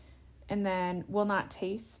 Yeah. And then will not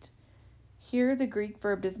taste. Here, the Greek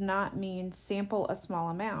verb does not mean sample a small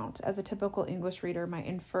amount, as a typical English reader might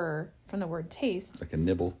infer from the word taste. Like a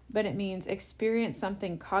nibble. But it means experience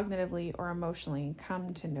something cognitively or emotionally,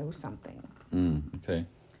 come to know something. Okay.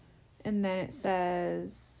 And then it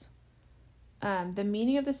says, the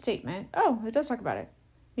meaning of the statement, it does talk about it.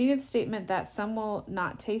 Meaning the statement that some will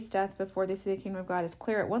not taste death before they see the kingdom of God is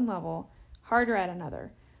clear at one level, harder at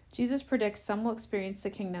another. Jesus predicts some will experience the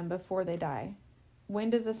kingdom before they die. When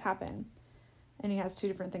does this happen? And he has two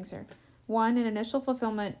different things here. One, an initial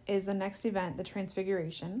fulfillment is the next event, the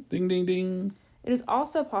transfiguration. Ding, ding, ding. It is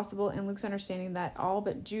also possible in Luke's understanding that all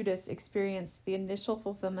but Judas experienced the initial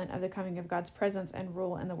fulfillment of the coming of God's presence and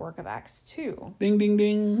rule in the work of Acts 2. Ding, ding,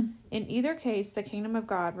 ding. In either case, the kingdom of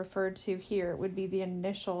God referred to here would be the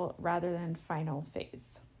initial rather than final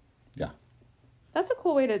phase. Yeah. That's a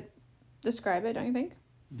cool way to describe it, don't you think?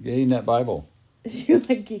 Yay, in that Bible. You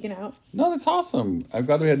like geeking out? No, that's awesome. I'm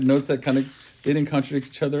glad we had notes that they didn't contradict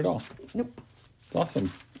each other at all. Nope. It's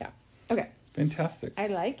awesome. Yeah. Okay. Fantastic. I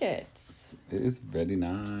like it. It is very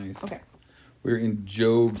nice. Okay. We're in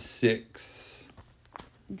Job 6.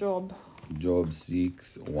 Job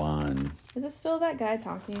 6:1. Is it still that guy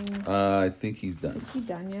talking? I think he's done. Is he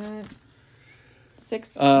done yet?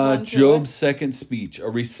 6. Job's second speech, a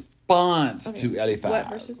response to Eliphaz. What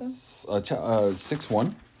verse is that?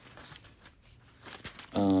 6:1.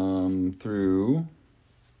 Through.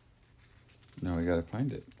 No, I gotta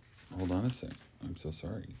find it. Hold on a sec. I'm so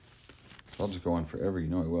sorry. I'll just go on forever. You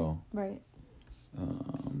know I will. Right.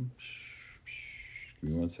 Give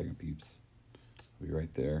me 1 second, peeps. I'll be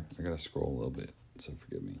right there. I gotta scroll a little bit, so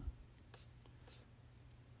forgive me.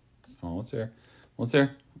 Almost there. Almost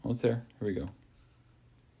there. Almost there. Here we go.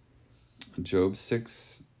 Job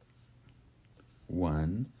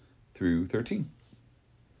 6:1-13.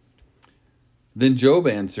 Then Job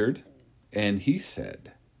answered, and he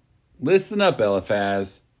said, "Listen up,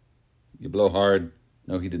 Eliphaz. You blow hard."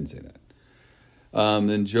 No, he didn't say that.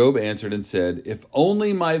 Then Job answered and said, "If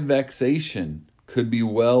only my vexation could be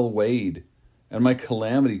well weighed, and my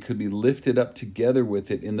calamity could be lifted up together with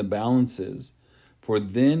it in the balances, for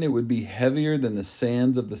then it would be heavier than the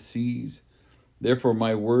sands of the seas. Therefore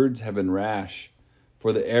my words have been rash,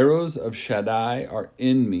 for the arrows of Shaddai are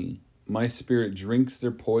in me. My spirit drinks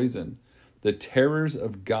their poison. The terrors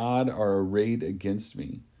of God are arrayed against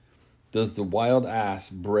me. Does the wild ass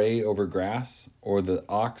bray over grass, or the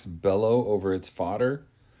ox bellow over its fodder?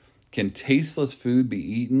 Can tasteless food be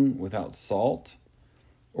eaten without salt?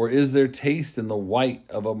 Or is there taste in the white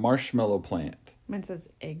of a marshmallow plant?" Mine says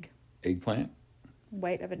egg. Eggplant?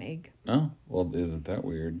 White of an egg. Oh, well, isn't that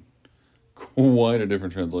weird? Quite a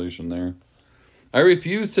different translation there. "I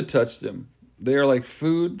refuse to touch them. They are like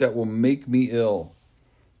food that will make me ill.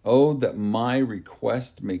 Oh, that my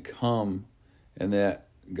request may come, and that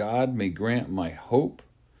God may grant my hope,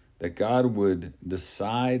 that God would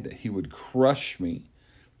decide that he would crush me,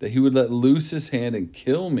 that he would let loose his hand and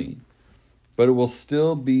kill me. But it will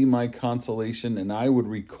still be my consolation, and I would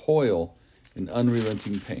recoil in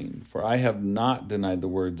unrelenting pain, for I have not denied the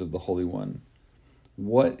words of the Holy One.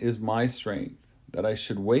 What is my strength, that I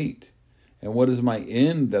should wait? And what is my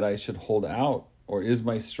end, that I should hold out? Or is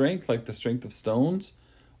my strength like the strength of stones?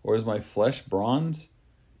 Or is my flesh bronze?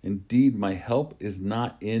 Indeed, my help is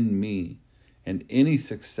not in me, and any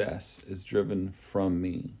success is driven from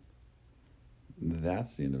me."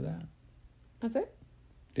 That's the end of that. That's it?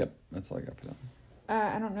 Yep, that's all I got for that.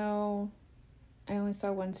 I don't know. I only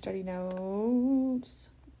saw one study notes,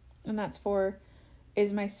 and that's for,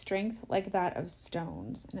 "Is my strength like that of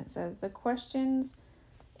stones?" And it says, the questions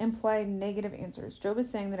imply negative answers. Job is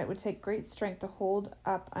saying that it would take great strength to hold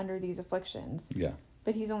up under these afflictions. Yeah.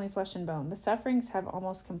 But he's only flesh and bone. The sufferings have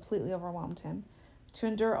almost completely overwhelmed him. To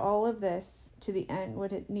endure all of this to the end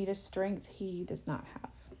would it need a strength he does not have.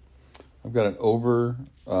 I've got an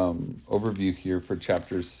overview here for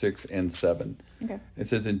chapters 6 and 7. Okay. It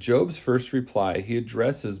says, in Job's first reply, he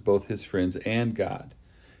addresses both his friends and God.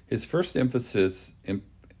 His first emphasizes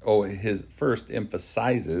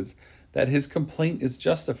that his complaint is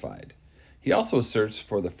justified. He also asserts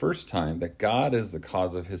for the first time that God is the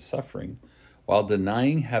cause of his suffering, while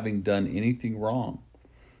denying having done anything wrong.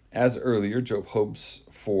 As earlier, Job hopes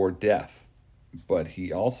for death, but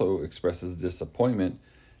he also expresses disappointment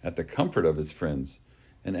at the comfort of his friends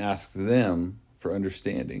and asks them for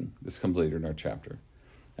understanding. This comes later in our chapter.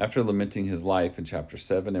 After lamenting his life in chapter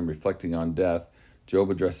 7 and reflecting on death, Job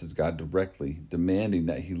addresses God directly, demanding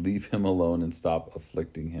that he leave him alone and stop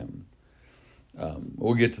afflicting him.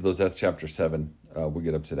 We'll get to those. That's chapter 7. We'll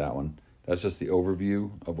get up to that one. That's just the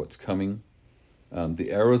overview of what's coming.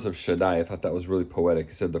 The arrows of Shaddai, I thought that was really poetic.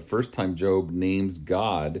 He said the first time Job names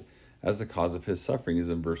God as the cause of his suffering is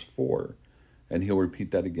in verse 4. And he'll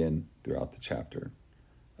repeat that again throughout the chapter.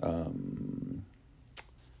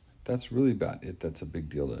 That's really about it. That's a big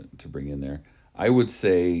deal to bring in there. I would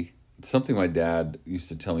say something my dad used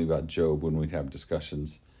to tell me about Job when we'd have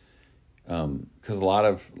discussions. Because a lot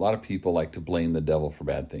of people like to blame the devil for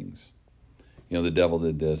bad things. The devil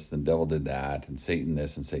did this, the devil did that, and Satan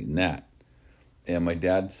this and Satan that. And my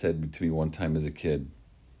dad said to me one time as a kid,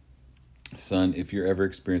 son, if you're ever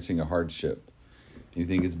experiencing a hardship and you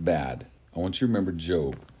think it's bad, I want you to remember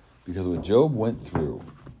Job. Because what Job went through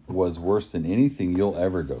was worse than anything you'll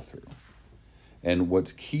ever go through. And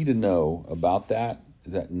what's key to know about that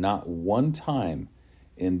is that not one time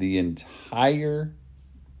in the entire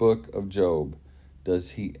book of Job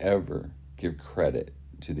does he ever give credit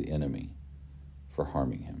to the enemy for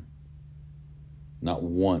harming him. Not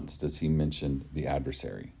once does he mention the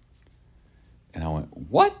adversary. And I went,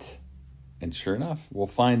 what? And sure enough, we'll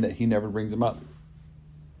find that he never brings him up.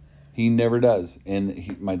 He never does.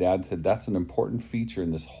 And my dad said that's an important feature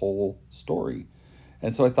in this whole story.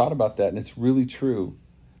 And so I thought about that, and it's really true,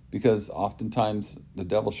 because oftentimes the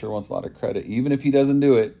devil sure wants a lot of credit, even if he doesn't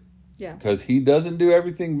do it. Yeah. Because he doesn't do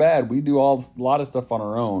everything bad. We do a lot of stuff on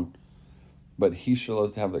our own, but he sure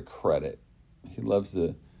loves to have the credit. He loves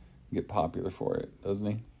to get popular for it, doesn't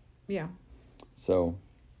he? Yeah. So,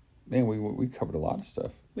 man, we covered a lot of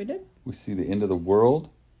stuff. We did. We see the end of the world.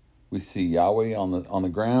 We see Yahweh on the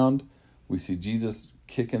ground. We see Jesus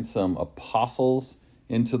kicking some apostles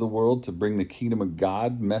into the world to bring the kingdom of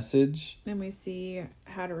God message. And we see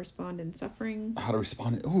how to respond in suffering. How to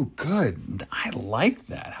respond. Oh, good. I like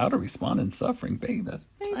that. How to respond in suffering. Babe, that's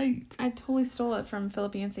tight. I totally stole it from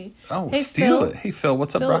Philip Yancey. Oh, hey, steal Phil, it. Hey, Phil,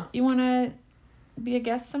 what's up, Phil, bro? You want to be a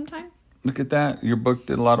guest sometime? Look at that. Your book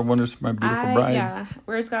did a lot of wonders for my beautiful bride. Yeah.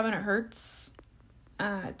 Where's God When It Hurts?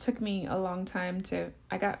 It took me a long time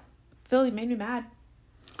Phil, you made me mad.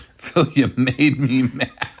 Phil, you made me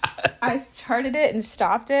mad. I started it and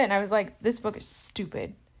stopped it, and I was like, this book is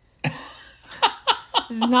stupid. This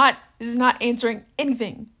is not answering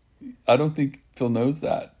anything. I don't think Phil knows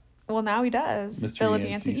that. Well, now he does. Mr. Philip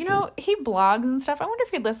Yancey, Yancey. He blogs and stuff. I wonder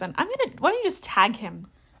if he'd listen. Why don't you just tag him?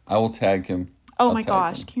 I will tag him. Oh my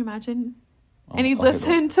gosh, can you imagine? And he'd I'll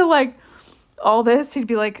listen to all this. He'd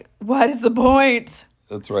be like, what is the point?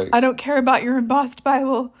 That's right. I don't care about your embossed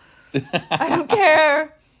Bible. I don't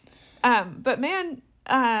care. But man,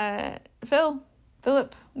 Philip, I'm going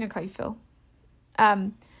to call you Phil.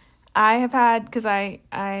 I have had, because I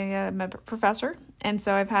am a professor, and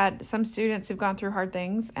so I've had some students who've gone through hard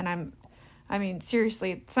things, and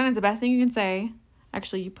seriously, sometimes the best thing you can say,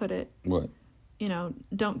 actually, you put it. What?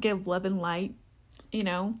 Don't give love and light,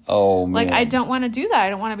 Oh, man. I don't want to do that. I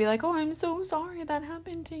don't want to be like, oh, I'm so sorry that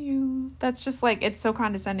happened to you. That's just it's so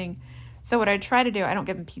condescending. So what I try to do, I don't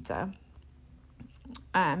give them pizza.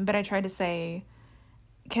 But I try to say,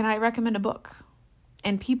 can I recommend a book?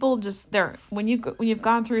 And people just when you've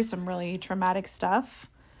gone through some really traumatic stuff,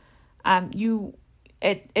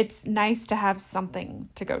 it's nice to have something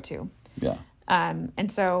to go to. Yeah.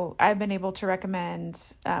 And so I've been able to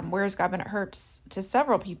recommend Where's God When It Hurts to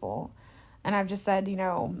several people. And I've just said,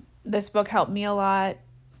 this book helped me a lot.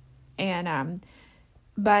 And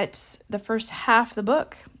but the first half of the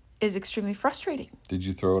book is extremely frustrating. Did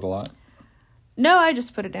you throw it a lot? No, I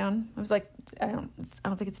just put it down. I was like, I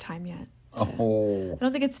don't think it's time yet. I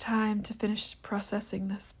don't think it's time to finish processing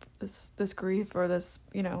this grief or this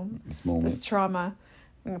this trauma.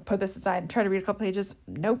 I'm gonna put this aside and try to read a couple pages.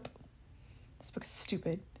 Nope, this book is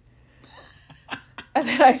stupid. And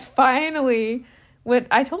then I finally,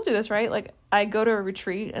 I told you this, right? I go to a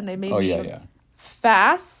retreat and they made me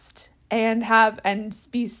fast and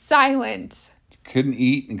be silent. Couldn't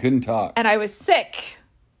eat and couldn't talk. And I was sick.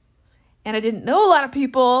 And I didn't know a lot of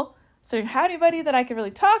people, so I didn't have anybody that I could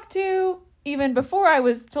really talk to, even before I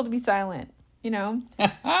was told to be silent, It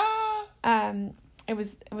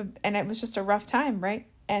was just a rough time, right?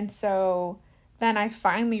 And so then I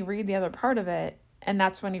finally read the other part of it, and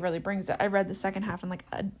that's when he really brings it. I read the second half, and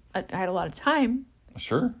I had a lot of time.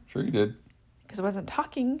 Sure you did. Because I wasn't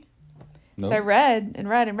talking. Nope. So I read, and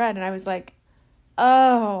I was like,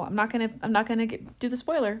 oh, I'm not gonna do the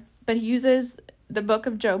spoiler. But he uses the book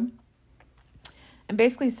of Job. And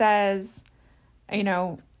basically says,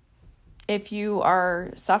 if you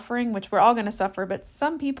are suffering, which we're all going to suffer, but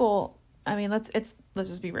some people, let's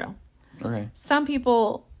just be real. Okay. Some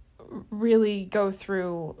people really go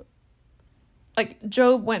through,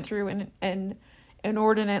 Job went through an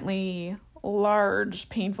inordinately large,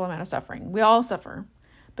 painful amount of suffering. We all suffer,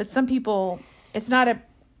 but some people, it's not a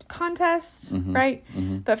contest, right?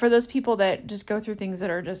 Mm-hmm. But for those people that just go through things that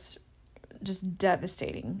are just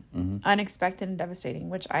devastating, unexpected and devastating,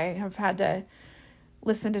 which I have had to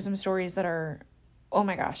listen to some stories that are, oh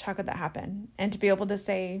my gosh, how could that happen? And to be able to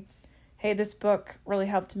say, hey, this book really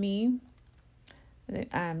helped me,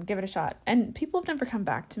 give it a shot. And people have never come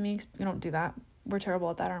back to me. We don't do that. We're terrible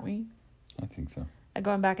at that, aren't we? so.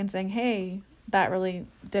 Going back and saying, hey, that really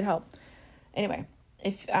did help. Anyway,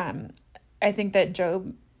 if I think that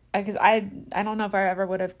Job, because I don't know if I ever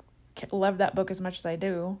would have loved that book as much as I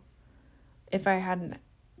do if I hadn't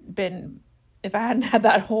had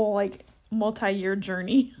that whole like multi-year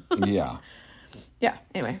journey. Yeah. Yeah.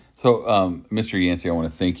 Anyway. So, Mr. Yancey, I want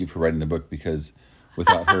to thank you for writing the book, because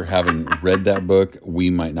without her having read that book, we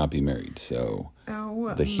might not be married. So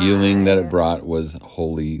the healing that it brought was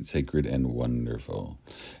holy, sacred, and wonderful.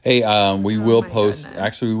 Hey, we will post. Goodness.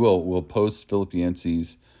 Actually, we'll post Philip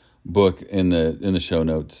Yancey's book in the show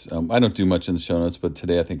notes. I don't do much in the show notes, but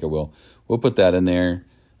today I think I will. We'll put that in there.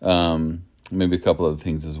 Maybe a couple other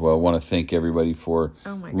things as well. I want to thank everybody for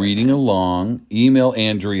reading along. Email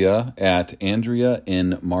Andrea at Andrea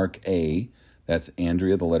N Mark A. That's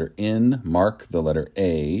Andrea, the letter N, Mark, the letter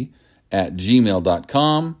A, at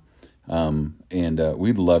gmail.com. And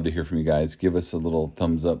we'd love to hear from you guys. Give us a little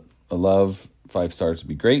thumbs up. A love, 5 stars would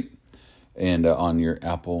be great. And on your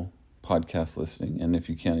Apple podcast listening. And if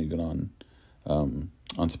you can, even on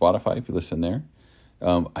Spotify, if you listen there.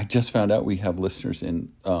 I just found out we have listeners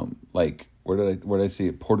in where did I see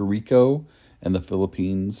it? Puerto Rico and the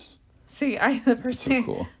Philippines. See, the first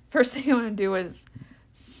thing I want to do is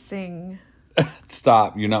sing.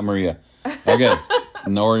 Stop! You're not Maria. Okay,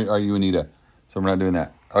 nor are you Anita. So we're not doing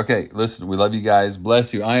that. Okay, listen. We love you guys.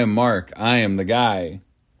 Bless you. I am Mark. I am the guy.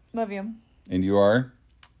 Love you. And you are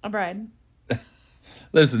a bride.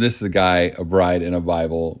 Listen, this is a guy, a bride, and a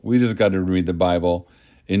Bible. We just got to read the Bible.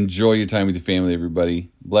 Enjoy your time with your family,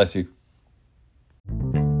 everybody. Bless you.